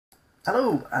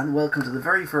Hello and welcome to the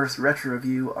very first retro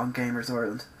review on Gamers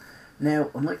Ireland.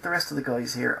 Now, unlike the rest of the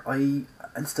guys here,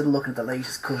 instead of looking at the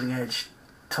latest cutting edge,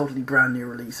 totally brand new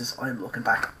releases, I'm looking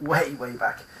back, way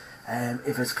back.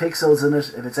 If it's pixels in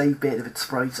it, if it's 8-bit, if it's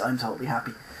sprites, I'm totally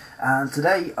happy. And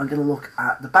today I'm going to look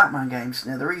at the Batman games.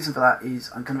 Now the reason for that is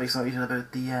I'm kind of excited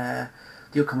about the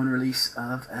upcoming release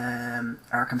of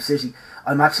Arkham City.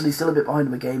 I'm actually still a bit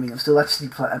behind with gaming. I'm still actually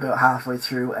about halfway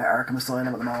through Arkham Asylum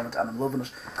at the moment, and I'm loving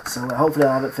it. So hopefully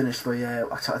I'll have it finished by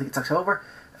I think it's October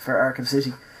for Arkham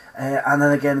City. And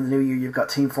then again in the new year you've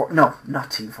got not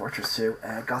Team Fortress 2,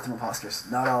 Gotham Imposters.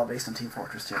 Not all based on Team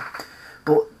Fortress 2.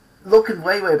 But looking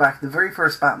way back, the very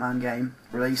first Batman game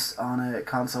released on a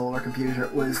console or computer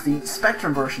was the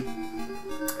Spectrum version.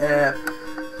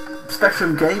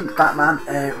 Spectrum game, Batman,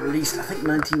 released I think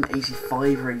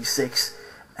 1985 or 86.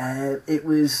 It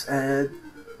was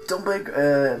done by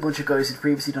a bunch of guys who'd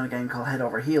previously done a game called Head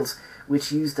Over Heels,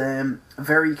 which used a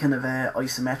very kind of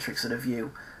isometric sort of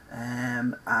view.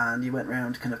 And you went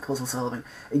around kind of puzzle solving.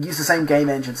 It used the same game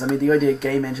engines. I mean, the idea of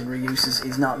game engine reuse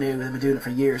is not new. They've been doing it for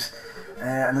years.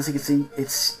 And as you can see,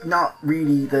 it's not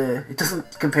really it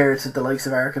doesn't compare to the likes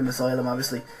of Arkham Asylum,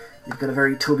 obviously. You've got a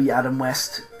very tubby Adam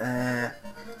West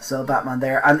style Batman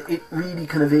there, and it really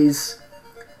kind of is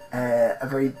a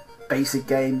very basic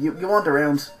game. You wander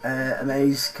around a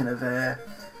maze, kind of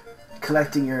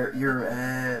collecting your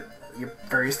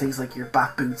various things like your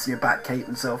bat boots, your bat cape,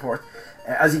 and so forth.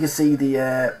 As you can see,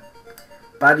 the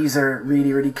baddies are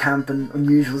really camp and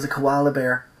unusual. As a koala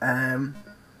bear.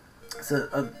 So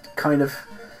a kind of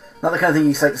not the kind of thing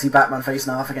you expect to see Batman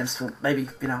facing off against. Well, maybe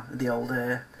the old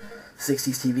 60s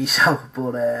TV show,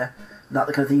 but not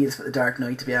the kind of thing you expect the Dark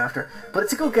Knight to be after. But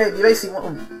it's a good game. You basically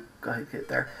go ahead, get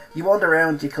there. You wander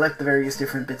around, you collect the various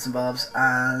different bits and bobs,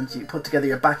 and you put together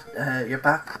your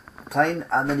bat plane,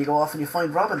 and then you go off and you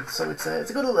find Robin. So it's a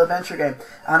good little adventure game.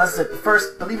 And as the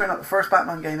first, believe it or not, the first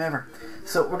Batman game ever.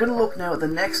 So we're going to look now at the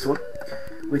next one,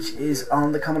 which is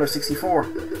on the Commodore 64.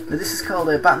 Now this is called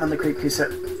Batman the Cape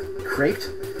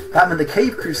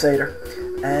Crusader.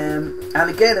 And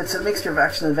again, it's a mixture of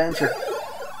action and adventure.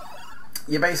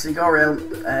 You basically go around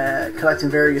collecting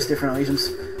various different items.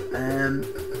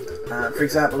 For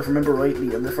example, if I remember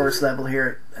rightly, on the first level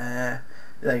here, there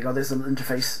you go, there's a little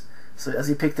interface. So as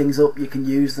you pick things up, you can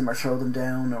use them or throw them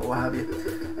down or what have you.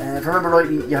 If I remember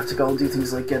rightly, you have to go and do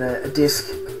things like get a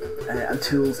disc and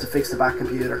tools to fix the back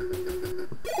computer.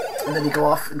 And then you go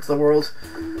off into the world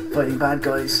fighting bad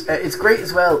guys. It's great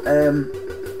as well.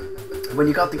 When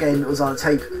you got the game, it was on a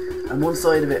tape, and one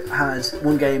side of it had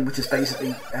one game which is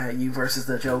basically you versus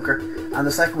the Joker, and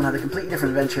the second one had a completely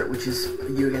different adventure which is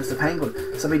you against the Penguin.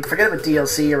 So I mean, forget about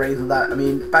DLC or anything like that. I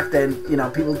mean, back then,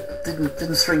 people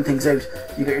didn't string things out.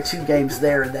 You got your two games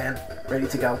there and then ready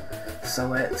to go.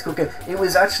 So it's a good game. It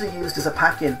was actually used as a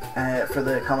pack-in for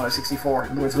the Commodore 64.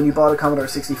 In other words, when you bought a Commodore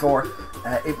 64,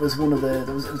 it was one of it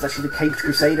was actually the Caped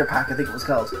Crusader pack, I think it was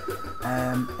called.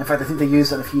 In fact, I think they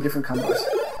used it on a few different Commodores.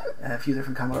 A few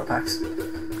different Commodore packs.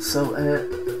 So,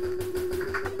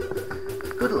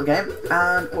 good little game.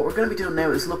 And what we're going to be doing now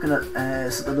is looking at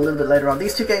something a little bit later on.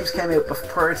 These two games came out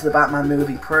prior to the Batman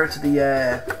movie, prior to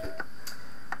the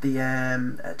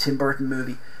Tim Burton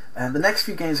movie. And the next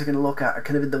few games we're going to look at are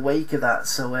kind of in the wake of that.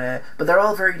 So, but they're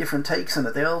all very different takes on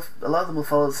it. A lot of them will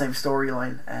follow the same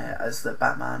storyline as the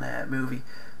Batman movie,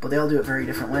 but they all do it very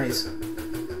different ways.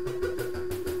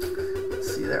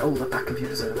 There. Oh, the back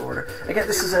computer's out of order. Again,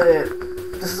 this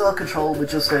is all controlled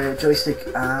with just a joystick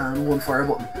and one fire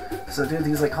button. So doing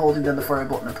things like holding down the fire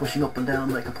button and pushing up and down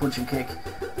like a punch and kick,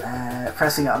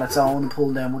 pressing it on its own and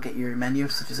pulling down will get your menu,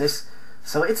 such as this.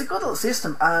 So it's a good little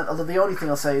system, and although the only thing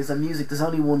I'll say is the music, there's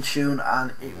only one tune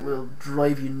and it will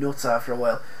drive you nuts after a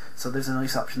while. So there's a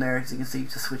nice option there, as you can see,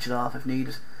 to switch it off if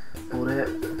needed. But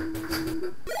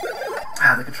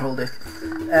the control disc.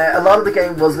 A lot of the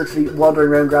game was literally wandering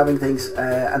around grabbing things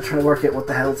and trying to work out what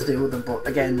the hell to do with them. But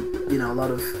again, a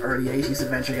lot of early 80s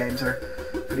adventure games are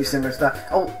pretty similar to that.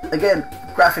 Oh, again,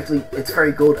 graphically, it's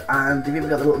very good, and they've even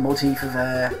got the little motif of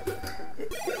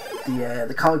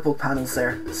the comic book panels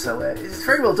there. So it's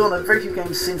very well done, and very few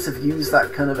games since have used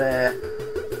that kind of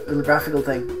little graphical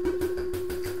thing.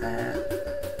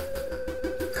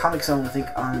 Comic Zone, I think,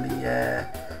 on the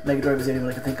Mega Drive is the only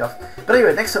one I can think of. But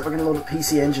anyway, next up we're going to load up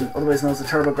PC Engine, otherwise known as the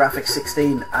TurboGrafx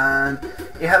 16, and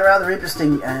it had a rather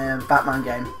interesting Batman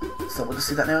game, so we'll just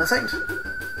see that now in a second.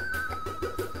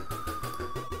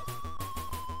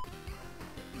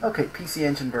 Okay, PC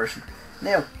Engine version.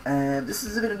 Now, this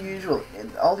is a bit unusual.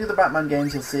 In all the other Batman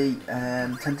games you'll see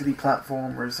tend to be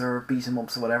platformers or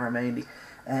beat-em-ups or whatever mainly.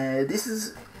 This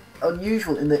is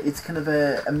unusual in that it's kind of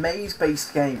a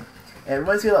maze-based game. It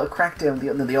reminds me a lot of Crackdown,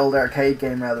 the old arcade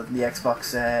game rather than the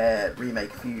Xbox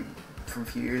remake from a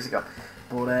few years ago.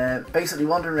 But basically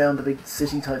wandering around the big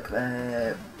city type,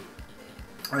 or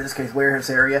in this case warehouse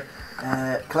area,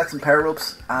 collecting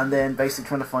power-ups, and then basically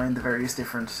trying to find the various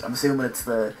different, I'm assuming it's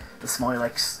the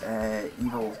Smilex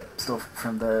evil stuff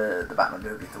from the Batman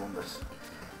movie, the one that,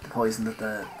 the poison that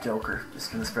the Joker is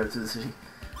going to spread through the city.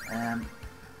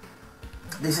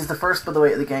 This is the first, by the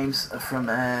way, of the games from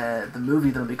the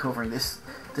movie that I'll be covering. This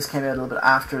came out a little bit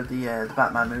after the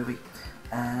Batman movie.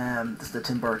 This is the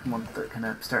Tim Burton one that kind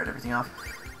of started everything off.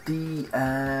 By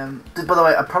the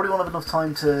way, I probably won't have enough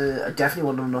time to. I definitely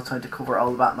won't have enough time to cover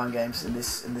all the Batman games in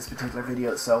this particular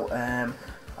video. So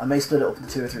I may split it up into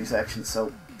 2 or 3 sections.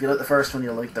 So if you like the first one,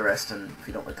 you'll like the rest, and if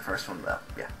you don't like the first one, well,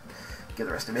 yeah, give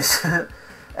the rest a miss.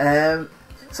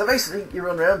 So basically, you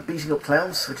run around beating up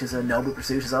clowns, which is a noble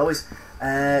pursuit as always.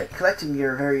 Collecting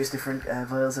your various different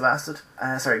vials of acid,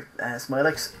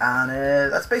 Smilex, and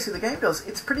that's basically the game goes.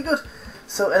 It's pretty good.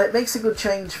 So it makes a good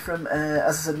change from,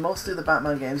 as I said, most of the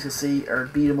Batman games you'll see are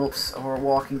beat 'em ups or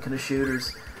walking kind of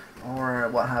shooters or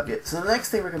what have you. So the next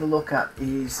thing we're going to look at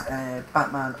is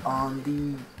Batman on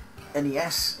the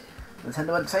NES,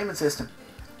 Nintendo Entertainment System.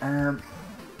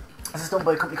 This is done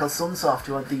by a company called Sunsoft,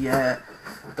 who had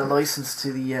the license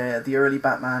to the early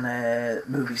Batman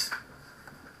movies.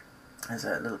 There's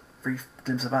a little brief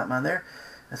glimpse of Batman there.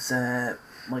 That's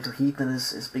Michael Keaton in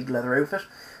his big leather outfit.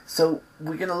 So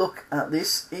we're going to look at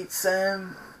this. It's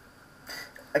a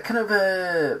kind of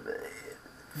a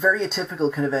very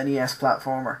atypical kind of NES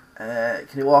platformer.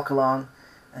 Can you walk along?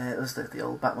 It was the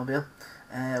old Batmobile.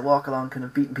 Walk along, kind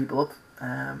of beating people up.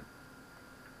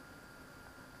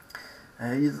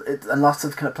 And lots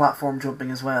of kind of platform jumping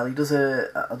as well. He does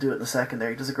I'll do it in a second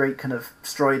there. He does a great kind of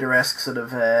Strider-esque sort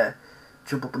of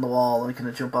jump up on the wall and kind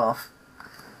of jump off,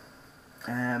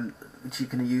 which you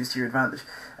can use to your advantage.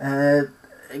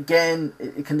 Again,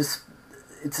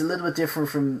 it's a little bit different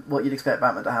from what you'd expect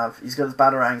Batman to have. He's got his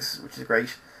batarangs, which is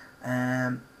great,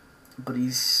 but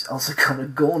he's also got a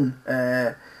gun, which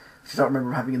I don't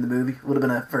remember having in the movie. Would have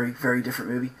been a very, very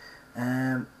different movie.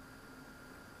 We're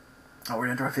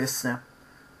into our fists now.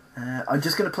 I'm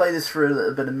just going to play this for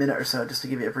a minute or so, just to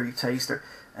give you a brief taster.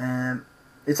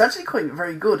 It's actually quite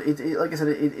very good. Like I said,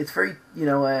 it's very,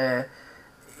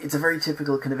 it's a very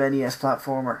typical kind of NES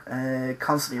platformer.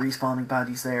 Constantly respawning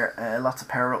baddies there. Lots of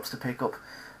power-ups to pick up.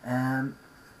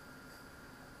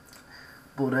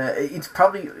 But it's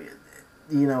probably,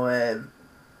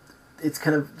 it's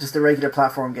kind of just a regular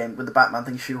platform game with the Batman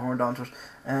thing shoehorned onto it.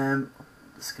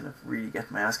 Just kind of really get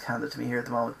my ass handed to me here at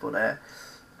the moment, but let's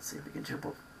see if we can jump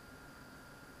up.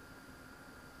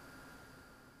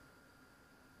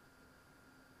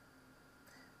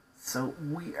 So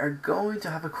we are going to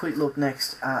have a quick look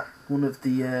next at one of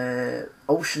the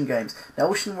Ocean games. Now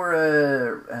Ocean were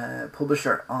a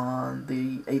publisher on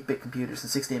the 8-bit computers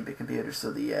and 16-bit computers,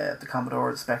 so the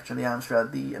Commodore, the Spectrum, the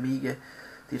Amstrad, the Amiga,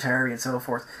 the Atari and so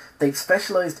forth. They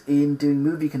specialised in doing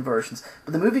movie conversions,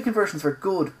 but the movie conversions were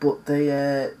good, but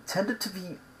they tended to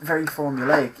be very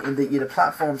formulaic in that you had a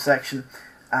platform section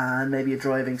and maybe a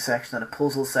driving section and a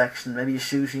puzzle section, maybe a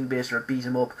shooting bit or a beat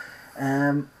 'em up.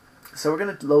 So we're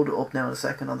going to load it up now in a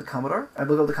second on the Commodore. I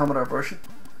will go the Commodore version.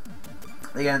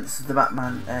 Again, this is the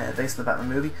Batman, based on the Batman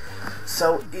movie.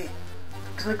 So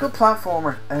it's a good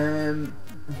platformer. Kind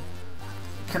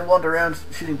of wander around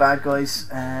shooting bad guys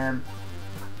and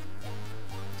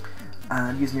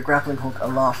using your grappling hook a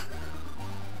lot.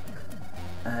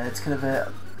 It's kind of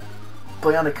a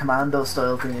Bionic Commando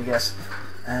style thing, I guess.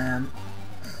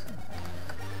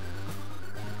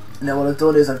 Now what I've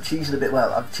done is I've cheated a bit.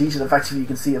 Well, I've cheated. Actually, you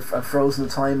can see I've frozen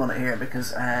the time on it here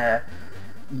because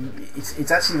it's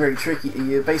actually very tricky.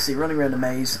 You're basically running around a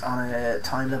maze on a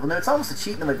time level. Now it's almost a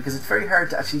cheat in a way because it's very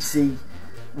hard to actually see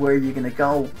where you're going to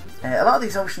go. A lot of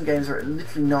these Ocean games are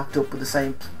literally knocked up with the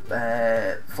same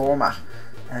format.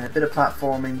 A bit of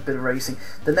platforming, bit of racing.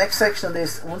 The next section of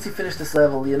this, once you finish this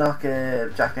level, you knock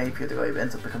Jack Napier, the guy who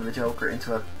ends up becoming the Joker,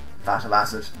 into a vat of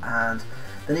acid, and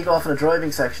then you go off in a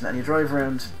driving section and you drive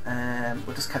around.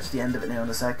 We'll just catch the end of it now in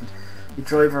a second. You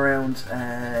drive around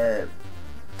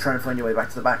trying to find your way back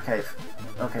to the Batcave.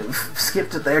 Okay, we've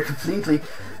skipped it there completely.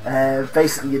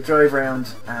 Basically you drive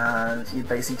around and you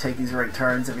basically take these right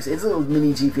turns. It's a little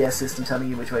mini GPS system telling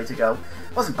you which way to go.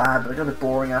 It wasn't bad, but it got a bit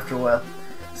boring after a while.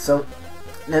 So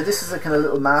now this is a kind of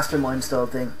little mastermind style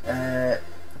thing.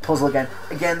 Puzzle game.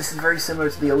 Again, this is very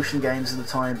similar to the Ocean games of the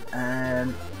time.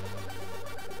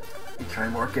 You try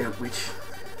and work out which.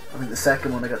 I think the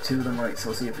second one I got 2 of them right, so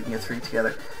we'll see if we can get 3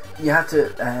 together. You have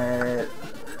to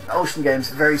Ocean games,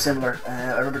 very similar.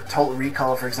 I remember Total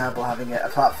Recall, for example, having a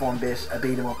platform bit, a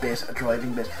beat 'em up bit, a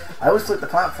driving bit. I always took the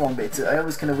platform bits. I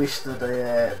always kind of wish that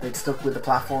they'd stuck with the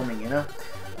platforming, you know.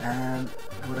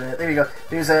 But there you go.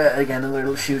 Here's again another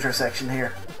little shooter section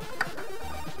here.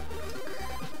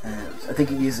 I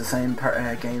think it used the same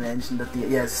game engine that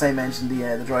the same engine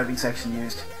the driving section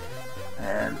used.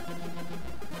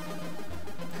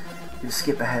 Just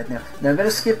skip ahead now. Now I'm going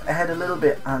to skip ahead a little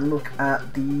bit and look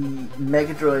at the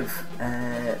Mega Drive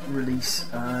release,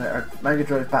 or Mega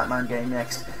Drive Batman game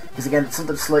next, because again it's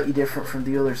something slightly different from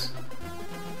the others.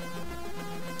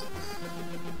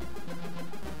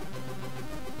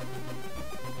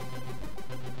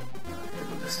 Okay,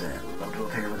 we'll just load it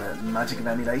up here with the magic of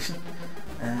emulation.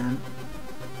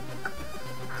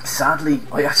 Sadly,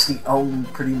 I actually own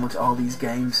pretty much all these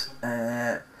games.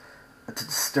 A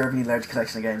disturbingly large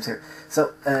collection of games here.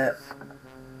 So,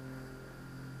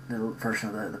 little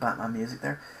version of the Batman music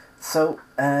there. So,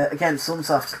 again,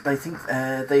 Sunsoft, I think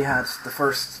they had the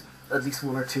first, at least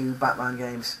 1 or 2 Batman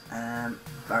games, or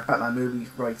Batman movie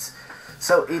rights.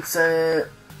 So, it's,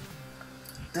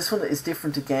 this one is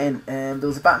different again. There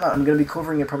was a Batman, I'm going to be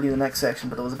covering it probably in the next section,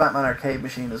 but there was a Batman arcade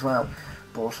machine as well.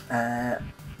 But,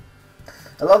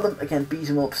 a lot of them, again, beat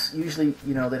 'em ups. Usually,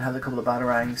 you know, they'd have a couple of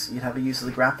batarangs. You'd have a use of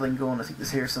the grappling gun. I think this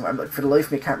here somewhere. Like, for the life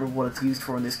of me, I can't remember what it's used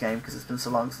for in this game because it's been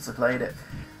so long since I played it.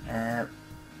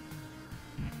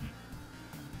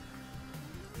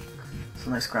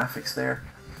 Some nice graphics there.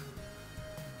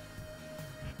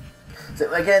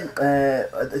 So again,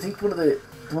 I think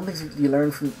one things you learn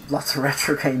from lots of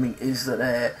retro gaming is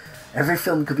that every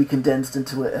film could be condensed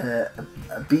into a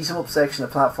beat 'em up section, a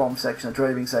platform section, a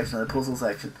driving section, and a puzzle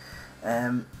section. I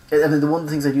mean, the one of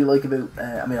the things I do like about,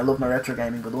 I mean, I love my retro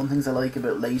gaming, but the one of the things I like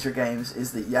about later games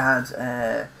is that you had,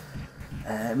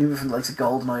 maybe from the likes of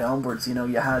GoldenEye onwards, you know,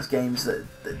 you had games that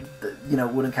you know,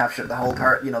 wouldn't capture the whole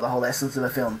part, you know, the whole essence of a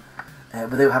film,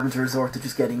 without having to resort to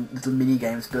just getting little mini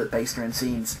games built based around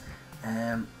scenes.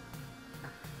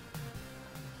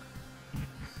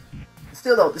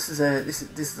 Still though, this is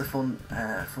a fun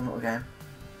little game.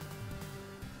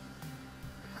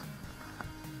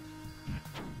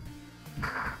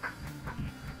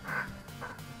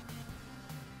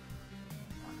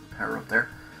 Power up there.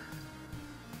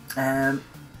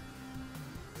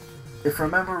 If I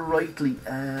remember rightly,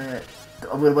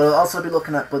 what I'll also be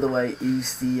looking at, by the way,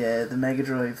 is the Mega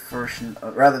Drive version,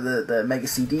 or rather the Mega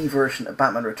CD version of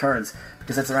Batman Returns,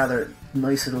 because that's a rather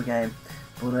nice little game.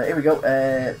 But here we go,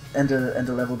 end of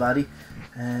level baddie,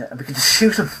 and we can just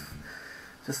shoot him,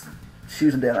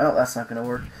 down. Oh, that's not going to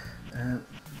work.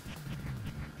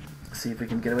 See if we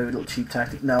can get away with a little cheap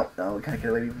tactic. No, we can't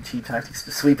get away with cheap tactics.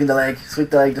 Just sweep the leg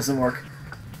doesn't work.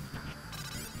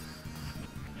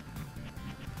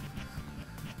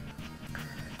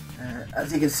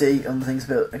 As you can see, the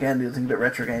thing about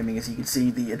retro gaming is you can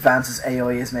see the advances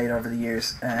AI has made over the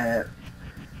years.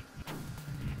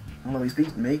 Although he's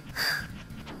beaten me.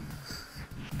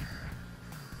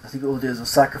 I think what we'll do is we'll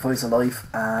sacrifice a life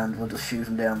and we'll just shoot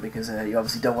him down, because you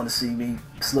obviously don't want to see me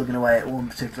slugging away at one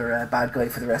particular bad guy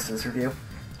for the rest of this review.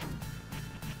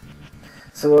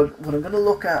 So what I'm going to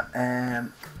look at,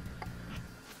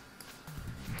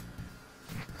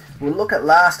 we'll look at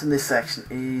last in this section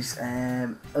is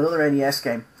another NES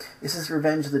game. This is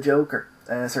Revenge of the Joker.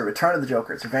 Sorry, Return of the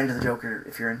Joker. It's Revenge of the Joker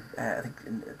if you're in, I think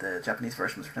in the Japanese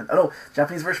version was Return. Oh no, the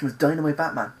Japanese version was Dynamite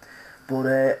Batman.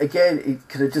 But again, it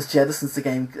could have just jettisons the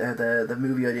game, the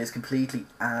movie ideas completely,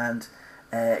 and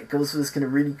it goes for this kind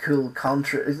of really cool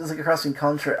Contra. It's like a cross between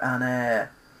Contra and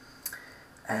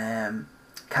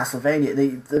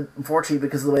Castlevania. Unfortunately,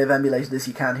 because of the way I've emulated this,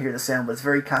 you can't hear the sound, but it's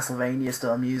very Castlevania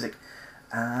style music.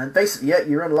 And basically, yeah,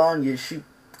 you run along, you shoot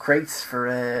crates for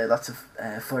lots of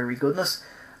fiery goodness,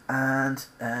 and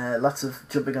lots of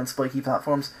jumping on spiky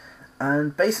platforms.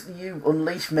 And basically you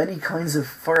unleash many kinds of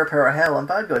firepower hell on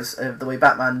bad guys, the way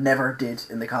Batman never did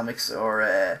in the comics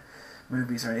or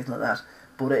movies or anything like that.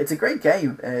 But it's a great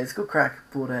game, it's good crack,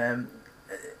 but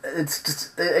it's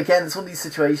just, again, it's one of these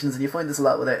situations, and you find this a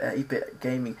lot with 8-bit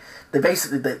gaming. They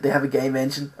have a game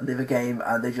engine, and they have a game,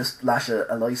 and they just lash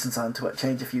a license onto it,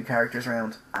 change a few characters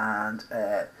around, and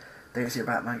there's your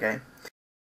Batman game.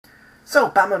 So,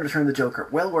 Batman Return of the Joker,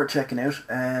 well worth checking out.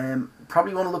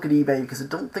 Probably want to look at eBay because I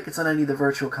don't think it's on any of the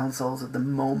virtual consoles at the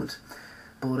moment.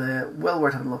 But well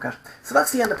worth having a look at. So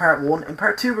that's the end of part 1. In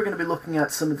part 2 we're going to be looking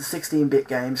at some of the 16-bit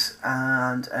games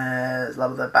and a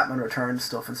lot of the Batman Returns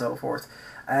stuff and so forth.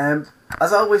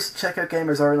 As always, check out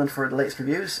Gamers Ireland for the latest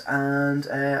reviews and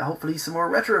hopefully some more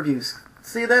retro reviews.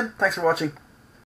 See you then, thanks for watching.